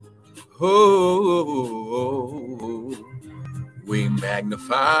Oh, we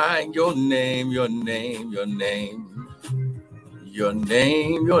magnify your name, your name, your name, your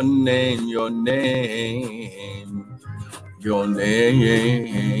name, your name, your name, your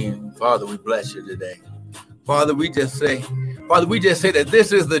name. Father, we bless you today. Father, we just say that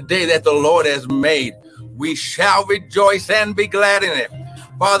this is the day that the Lord has made. We shall rejoice and be glad in it.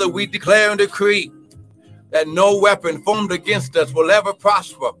 Father, we declare and decree that no weapon formed against us will ever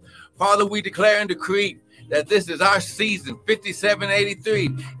prosper. Father, we declare and decree that this is our season. 5783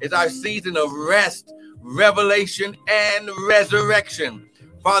 is our season of rest, revelation, and resurrection.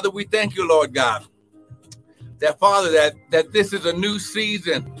 Father, we thank you, Lord God, that Father, that this is a new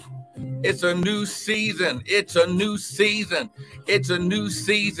season. It's a new season. It's a new season. It's a new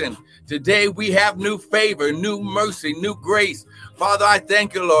season. Today we have new favor, new mercy, new grace. Father, I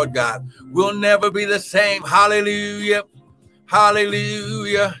thank you, Lord God. We'll never be the same. Hallelujah.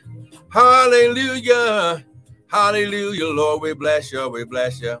 Hallelujah. Hallelujah. Hallelujah, Lord. We bless you. We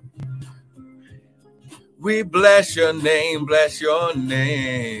bless you. We bless your name. Bless your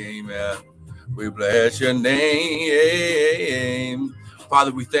name. We bless your name.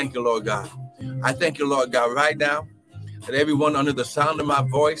 Father, we thank you, Lord God. I thank you, Lord God, right now that everyone under the sound of my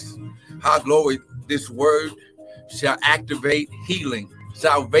voice, how glory, this word shall activate healing,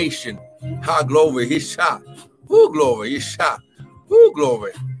 salvation. How glory, he shot. Who glory, he shot. Who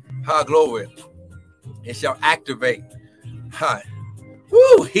glory, how glory. It shall activate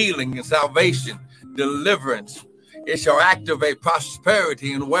healing and salvation, deliverance. It shall activate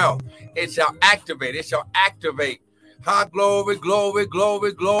prosperity and wealth. It shall activate. Glory, glory,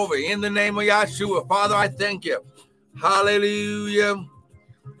 glory, glory. In the name of Yahshua, Father, I thank you. Hallelujah.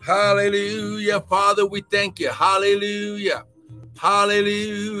 Hallelujah. Father, we thank you. Hallelujah.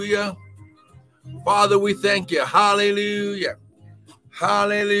 Hallelujah. Father, we thank you. Hallelujah.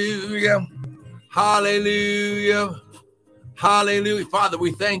 Hallelujah. Hallelujah. Hallelujah. Father,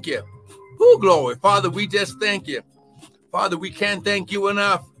 we thank you. Who glory. Father, we just thank you. Father, we can't thank you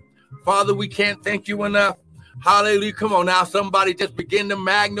enough. Father, we can't thank you enough. Hallelujah. Come on now. Somebody just begin to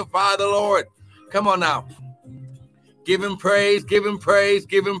magnify the Lord. Come on now. Give him praise. Give him praise.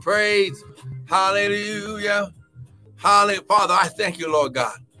 Give him praise. Hallelujah. Hallelujah. Father, I thank you, Lord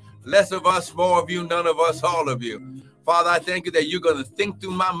God. Less of us, more of you, none of us, all of you. Father, I thank you that you're going to think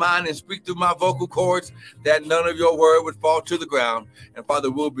through my mind and speak through my vocal cords, that none of your word would fall to the ground. And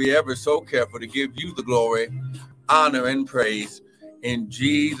Father, we'll be ever so careful to give you the glory, honor, and praise. In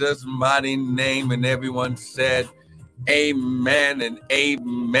Jesus' mighty name. And everyone said, amen and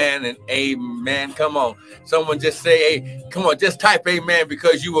amen and amen. Come on. Someone just say, come on, just type amen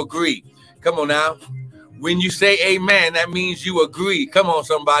because you agree. Come on now. When you say amen, that means you agree. Come on,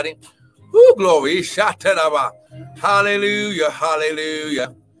 somebody. Woo, glory. Hallelujah.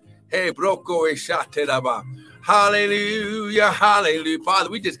 Hallelujah. Hey, broko. Hallelujah. Hallelujah.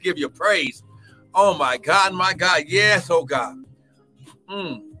 Father, we just give you praise. Oh, my God, my God. Yes, oh, God.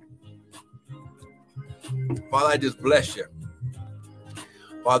 Father, I just bless you.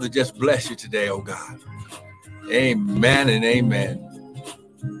 Father, just bless you today, oh God. Amen and amen.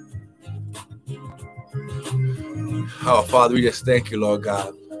 Oh, Father, we just thank you, Lord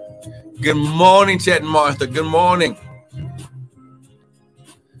God. Good morning, Chet and Martha. Good morning.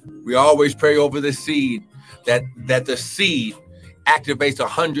 We always pray over the seed, that the seed activates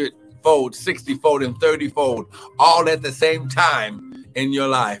 100-fold, 60-fold, and 30-fold, all at the same time in your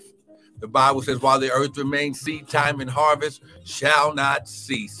life. The Bible says, while the earth remains, seed time and harvest shall not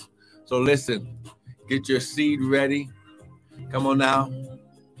cease. So listen, get your seed ready. Come on now.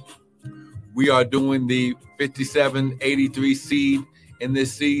 We are doing the 5783 seed in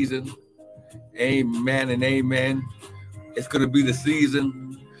this season. Amen and amen. It's going to be the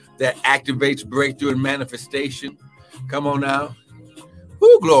season that activates breakthrough and manifestation. Come on now.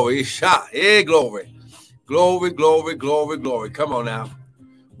 Woo, glory. Hey, glory. Glory, glory, glory, glory. Come on now.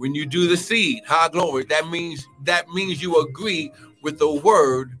 When you do the seed, high glory, that means you agree with the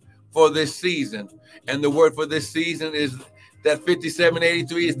word for this season. And the word for this season is that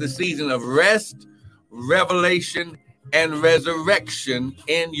 5783 is the season of rest, revelation, and resurrection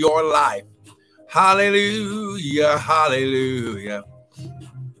in your life. Hallelujah, hallelujah.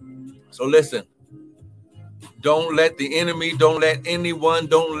 So listen, don't let the enemy, don't let anyone,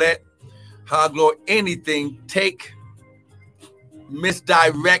 don't let high glory, anything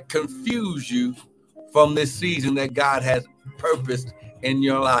misdirect, confuse you from this season that God has purposed in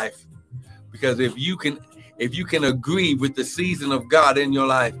your life. Because if you can agree with the season of God in your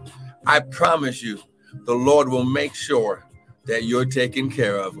life, I promise you, the Lord will make sure that you're taken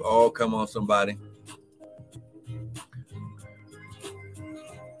care of. Oh, come on, somebody.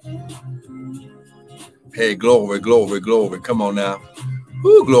 Hey, glory, glory, glory. Come on now.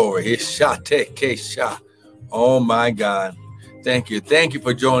 Woo, glory. Ishate. Oh, my God. Thank you. Thank you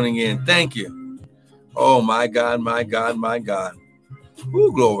for joining in. Thank you. Oh, my God, my God, my God.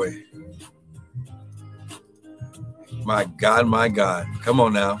 Woo, glory. My God, my God. Come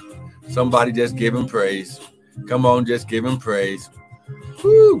on now. Somebody just give him praise. Come on, just give him praise.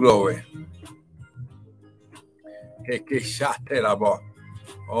 Woo, glory.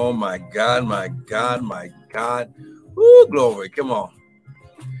 Oh, my God, my God, my God. Woo, glory. Come on.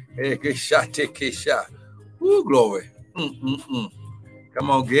 Woo, glory. Come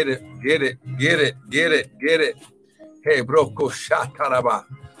on, get it, get it, get it, get it, get it. Hey, broko shataraba.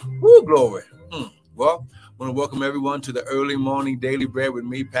 Woo, glory. Well, I want to welcome everyone to the early morning daily bread with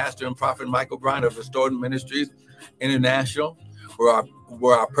me, Pastor and Prophet Michael Bryan of Restored Ministries International,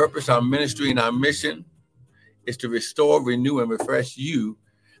 where our purpose, our ministry, and our mission is to restore, renew, and refresh you,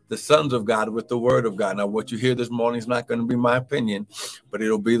 the sons of God, with the word of God. Now, what you hear this morning is not going to be my opinion, but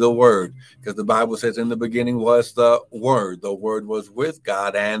it'll be the word, because the Bible says in the beginning was the word. The word was with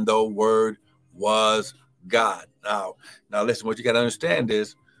God, and the word was God. Now listen, what you got to understand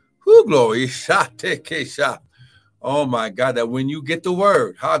is, who glory, oh my God, that when you get the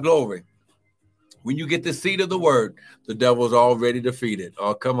word, glory, when you get the seed of the word, the devil's already defeated.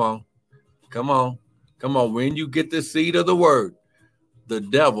 Oh, come on. When you get the seed of the word, the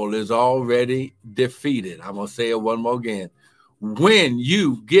devil is already defeated. I'm going to say it one more again. When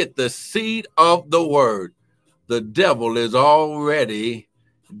you get the seed of the word, the devil is already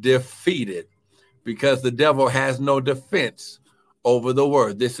defeated, because the devil has no defense over the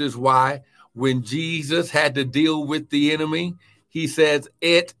word. This is why when Jesus had to deal with the enemy, he says,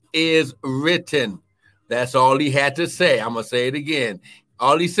 "It is written." That's all he had to say. I'm going to say it again.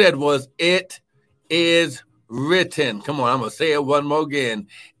 All he said was, "It is written." Come on, I'm going to say it one more again.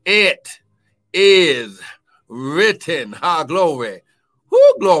 It is written. Glory.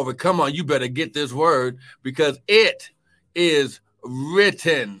 Woo, glory. Come on, you better get this word, because it is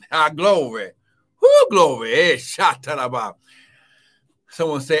written. Glory. Woo, glory.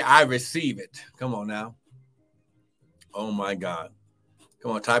 Someone say, "I receive it." Come on now. Oh, my God.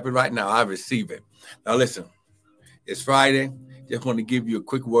 Come on, type it right now. I receive it. Now, listen, it's Friday. Just want to give you a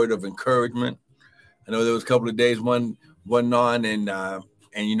quick word of encouragement. I know there was a couple of days one on,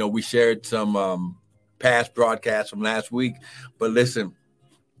 and we shared some past broadcasts from last week. But listen,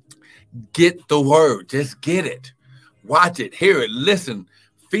 get the word. Just get it. Watch it. Hear it. Listen.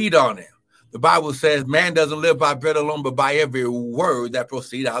 Feed on it. The Bible says man doesn't live by bread alone, but by every word that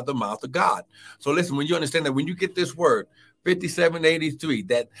proceeds out of the mouth of God. So listen, when you understand that, when you get this word, 5783,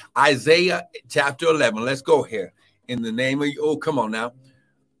 that Isaiah chapter 11, let's go here. In the name of you. Oh, come on now.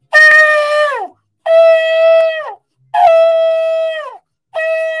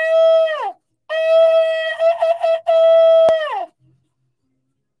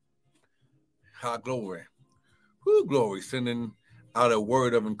 Glory. Who glory, sending out a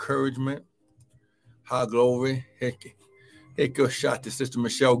word of encouragement. Glory. Go shot to Sister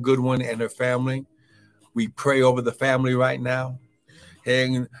Michelle Goodwin and her family. We pray over the family right now.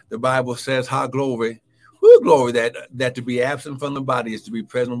 And the Bible says, glory. Who glory, that to be absent from the body is to be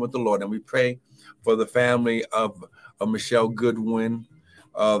present with the Lord. And we pray for the family of Michelle Goodwin,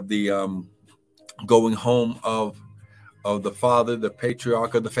 of the going home of the father, the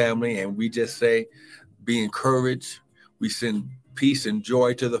patriarch of the family. And we just say, be encouraged. We send peace and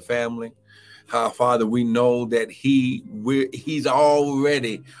joy to the family. Father, we know that he's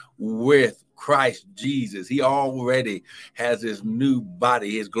already with Christ Jesus. He already has his new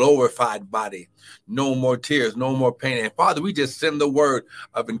body, his glorified body. No more tears, no more pain. And Father, we just send the word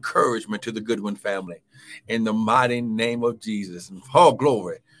of encouragement to the Goodwin family in the mighty name of Jesus. And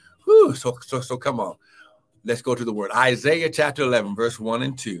glory. Whew, so come on. Let's go to the word. Isaiah chapter 11, verse 1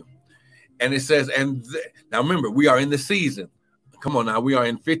 and 2. And it says, now remember, we are in the season. Come on now, we are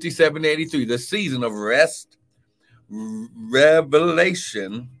in 5783, the season of rest,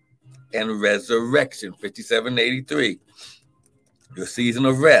 revelation, and resurrection. 5783, the season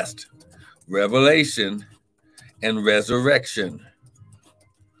of rest, revelation, and resurrection.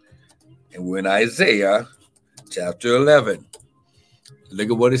 And we're in Isaiah chapter 11.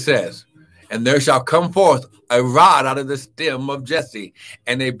 Look at what it says. And there shall come forth a rod out of the stem of Jesse,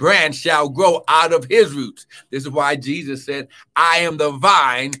 and a branch shall grow out of his roots. This is why Jesus said, I am the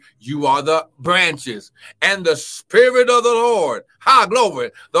vine, you are the branches. And the Spirit of the Lord,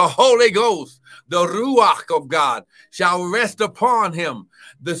 glory, the Holy Ghost, the Ruach of God, shall rest upon him.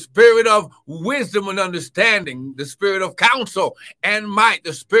 The spirit of wisdom and understanding, the spirit of counsel and might,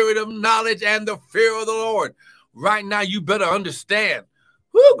 the spirit of knowledge and the fear of the Lord. Right now, you better understand.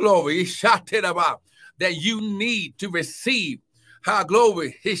 Woo, glory. He shot it about that you need to receive. How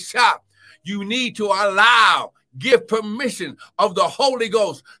glory. He shot. You need to allow, give permission of the Holy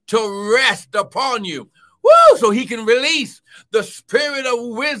Ghost to rest upon you. Woo, so he can release the spirit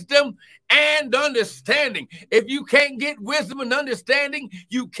of wisdom and understanding. If you can't get wisdom and understanding,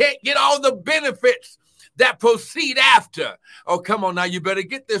 you can't get all the benefits that proceed after. Oh, come on now. You better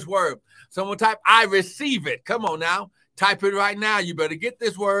get this word. Someone type, I receive it. Come on now. Type it right now. You better get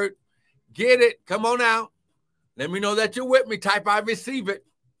this word. Get it. Come on now. Let me know that you're with me. Type, I receive it.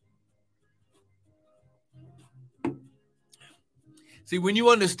 See, when you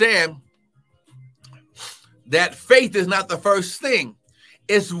understand that faith is not the first thing,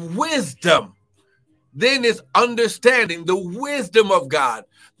 it's wisdom. Then it's understanding the wisdom of God.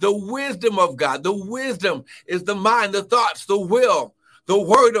 The wisdom of God. The wisdom is the mind, the thoughts, the will, the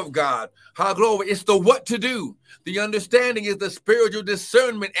word of God. How glory. It's the what to do. The understanding is the spiritual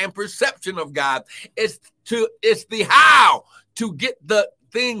discernment and perception of God. It's the how to get the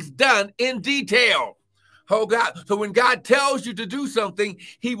things done in detail. Oh God. So when God tells you to do something,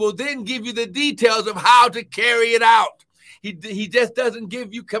 he will then give you the details of how to carry it out. He just doesn't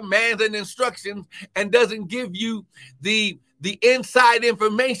give you commands and instructions and doesn't give you the inside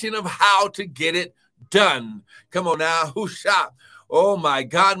information of how to get it done. Come on now. Whoosha. Oh my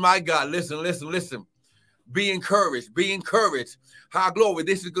God, my God. Listen. Be encouraged. Be encouraged. How glory.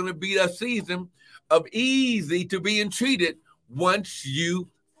 This is going to be a season of easy to be entreated once you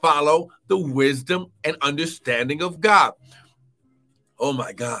follow the wisdom and understanding of God. Oh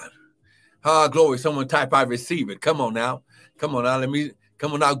my God. Ah, glory. Someone type, I receive it. Come on now. Come on now.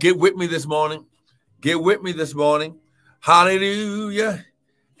 Come on now. Get with me this morning. Get with me this morning. Hallelujah.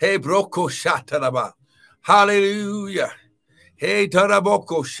 Hey, broko shataraba. Hallelujah. Hey,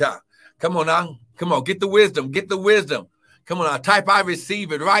 taraboko sha. Come on now. Come on. Get the wisdom. Get the wisdom. Come on now. Type, I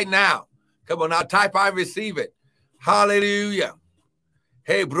receive it right now. Come on now. Type, I receive it. Hallelujah.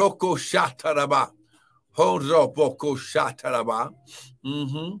 Hey, broko shataraba. Hozo boko shataraba.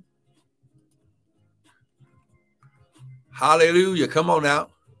 Hallelujah. Come on now.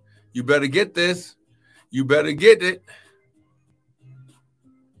 You better get this. You better get it.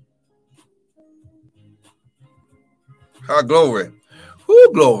 Oh, glory.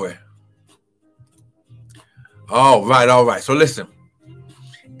 Whoo, glory. All right. So listen,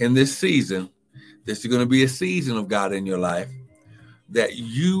 in this season, this is going to be a season of God in your life that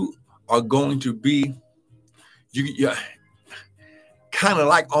you are going to be you're kind of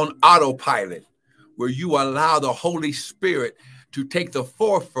like on autopilot, where you allow the Holy Spirit to take the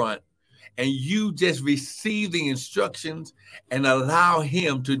forefront and you just receive the instructions and allow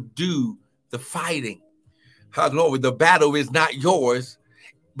him to do the fighting. How glory. The battle is not yours,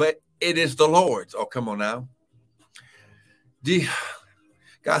 but it is the Lord's. Oh, come on now.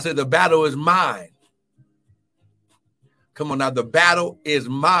 God said the battle is mine. Come on now. The battle is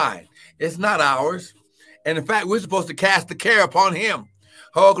mine. It's not ours. And in fact, we're supposed to cast the care upon him.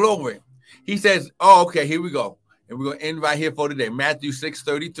 Oh, glory. He says, oh, okay, here we go. And we're going to end right here for today. Matthew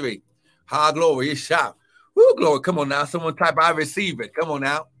 6:33. High glory. It's shout. Woo, glory. Come on now. Someone type, I receive it. Come on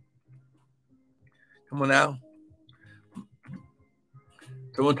now. Come on now.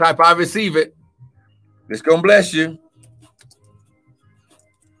 Someone type, I receive it. It's going to bless you.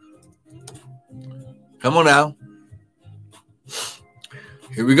 Come on now.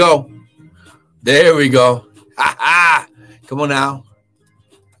 Here we go. There we go. Ha ha. Come on now.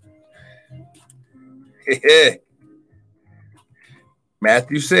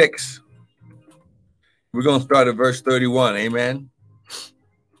 Matthew 6. We're going to start at verse 31. Amen.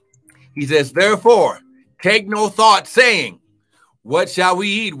 He says, therefore, take no thought, saying, what shall we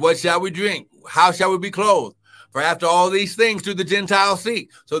eat? What shall we drink? How shall we be clothed? For after all these things do the Gentiles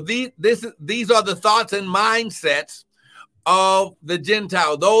seek. So these are the thoughts and mindsets of the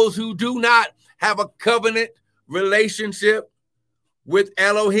Gentile, those who do not have a covenant relationship with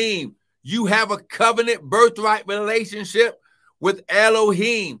Elohim. You have a covenant birthright relationship with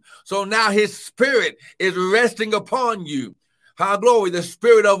Elohim. So now his spirit is resting upon you. How glory, the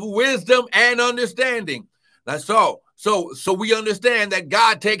spirit of wisdom and understanding. Now, so we understand that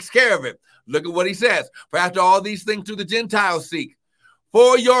God takes care of it. Look at what he says. For after all these things do the Gentiles seek.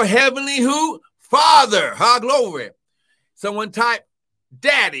 For your heavenly who? Father. How glory. Someone type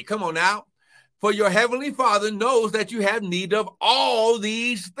daddy. Come on now. For your heavenly Father knows that you have need of all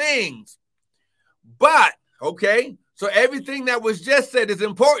these things. But, okay, so everything that was just said is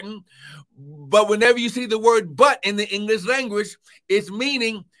important. But whenever you see the word but in the English language, it's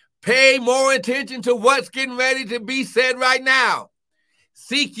meaning pay more attention to what's getting ready to be said right now.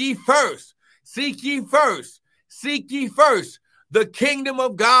 Seek ye first. Seek ye first. Seek ye first the kingdom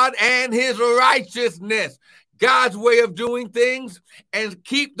of God and his righteousness, God's way of doing things, and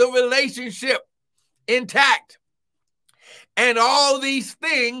keep the relationship intact. And all these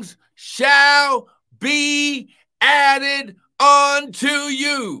things shall be added unto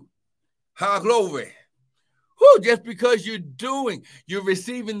you. How glory. Just because you're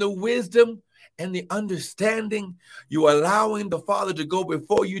receiving the wisdom and the understanding, you're allowing the Father to go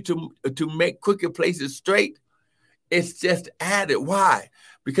before you to make crooked places straight. It's just added. Why?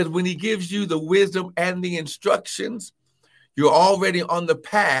 Because when he gives you the wisdom and the instructions, you're already on the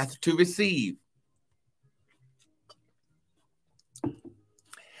path to receive.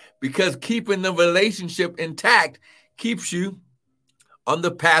 Because keeping the relationship intact keeps you on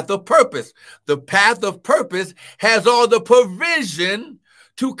the path of purpose. The path of purpose has all the provision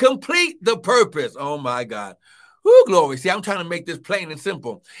to complete the purpose. Oh, my God. Woo, glory. See, I'm trying to make this plain and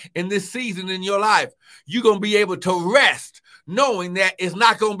simple. In this season in your life, you're going to be able to rest knowing that it's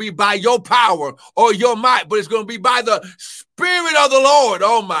not going to be by your power or your might, but it's going to be by the Spirit of the Lord.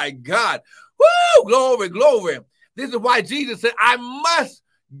 Oh, my God. Woo, glory, glory. This is why Jesus said, I must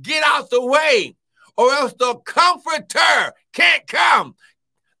get out the way, or else the Comforter can't come.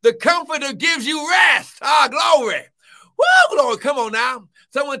 The Comforter gives you rest. Glory. Woo, glory. Come on now.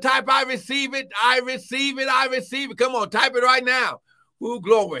 Someone type, I receive it. I receive it. I receive it. Come on, type it right now. Woo,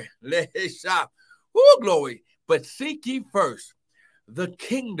 glory. Woo, glory. But seek ye first the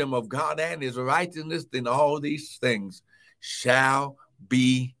kingdom of God and his righteousness, then all these things shall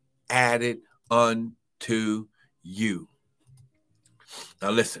be added unto you. Now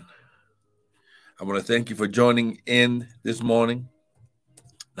listen, I want to thank you for joining in this morning.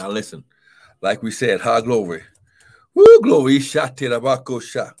 Now listen, like we said, glory. Woo, glory.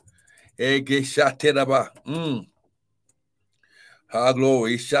 Shatirabakosha. Ege shatiraba.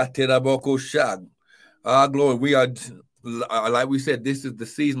 Glory. Shatirabakosha. Glory. We are, like we said, this is the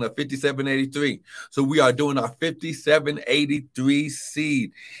season of 5783. So we are doing our 5783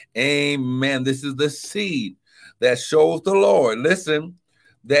 seed. Amen. This is the seed that shows the Lord, listen,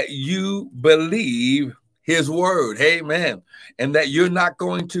 that you believe his word. Amen. And that you're not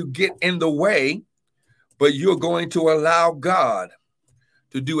going to get in the way, but you're going to allow God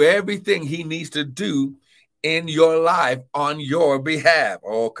to do everything he needs to do in your life on your behalf.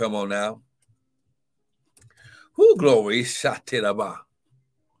 Oh, come on now. Who glory.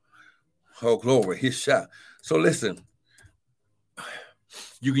 Oh, glory. His shot. So listen,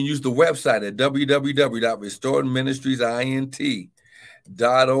 you can use the website at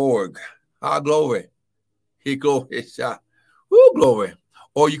www.restoredministriesint.org. Glory. He glory. Shot. Woo, glory.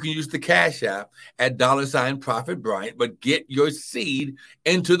 Or you can use the Cash App at $Prophet Bryant, but get your seed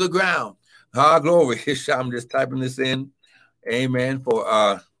into the ground. Glory. I'm just typing this in. Amen.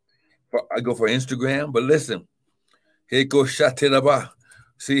 I go for Instagram, but listen. See,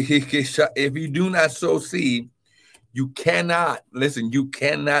 if you do not sow seed, you cannot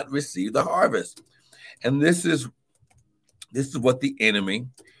receive the harvest. And this is what the enemy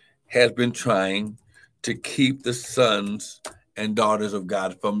has been trying to keep the sons and daughters of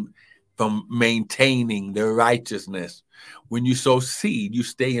God from maintaining their righteousness. When you sow seed, you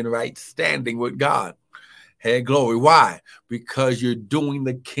stay in right standing with God. Hey, glory. Why? Because you're doing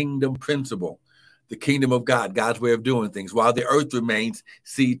the kingdom principle, the kingdom of God, God's way of doing things. While the earth remains,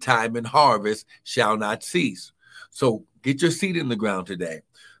 seed time and harvest shall not cease. So get your seed in the ground today.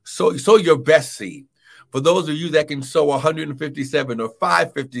 Sow your best seed. For those of you that can sow 157 or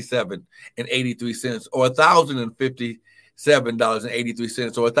 557 and 83 cents or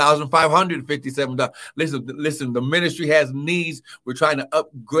 $1,057.83 or $1,557. Listen, the ministry has needs. We're trying to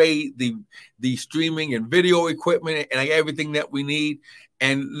upgrade the streaming and video equipment and everything that we need.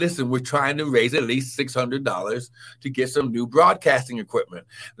 And listen, we're trying to raise at least $600 to get some new broadcasting equipment.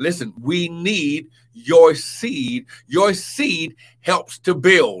 Listen, we need your seed. Your seed helps to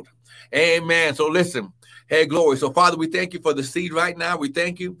build. Amen. So listen, hey, glory. So Father, we thank you for the seed right now. We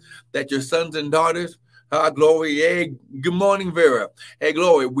thank you that your sons and daughters, glory. Hey, good morning, Vera. Hey,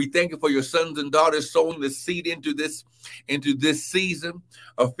 glory. We thank you for your sons and daughters sowing the seed into this season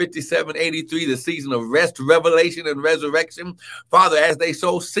of 5783, the season of rest, revelation, and resurrection. Father, as they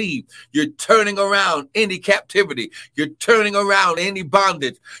sow seed, you're turning around any captivity. You're turning around any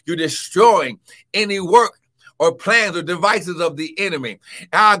bondage. You're destroying any work or plans or devices of the enemy.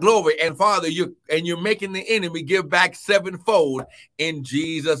 Glory. And Father, you're making the enemy give back sevenfold in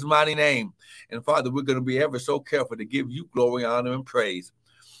Jesus' mighty name. And Father, we're going to be ever so careful to give you glory, honor, and praise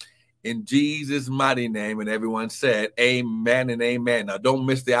in Jesus' mighty name. And everyone said, amen and amen. Now, don't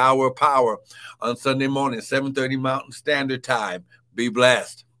miss the hour of power on Sunday morning, 7:30 Mountain Standard Time. Be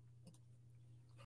blessed.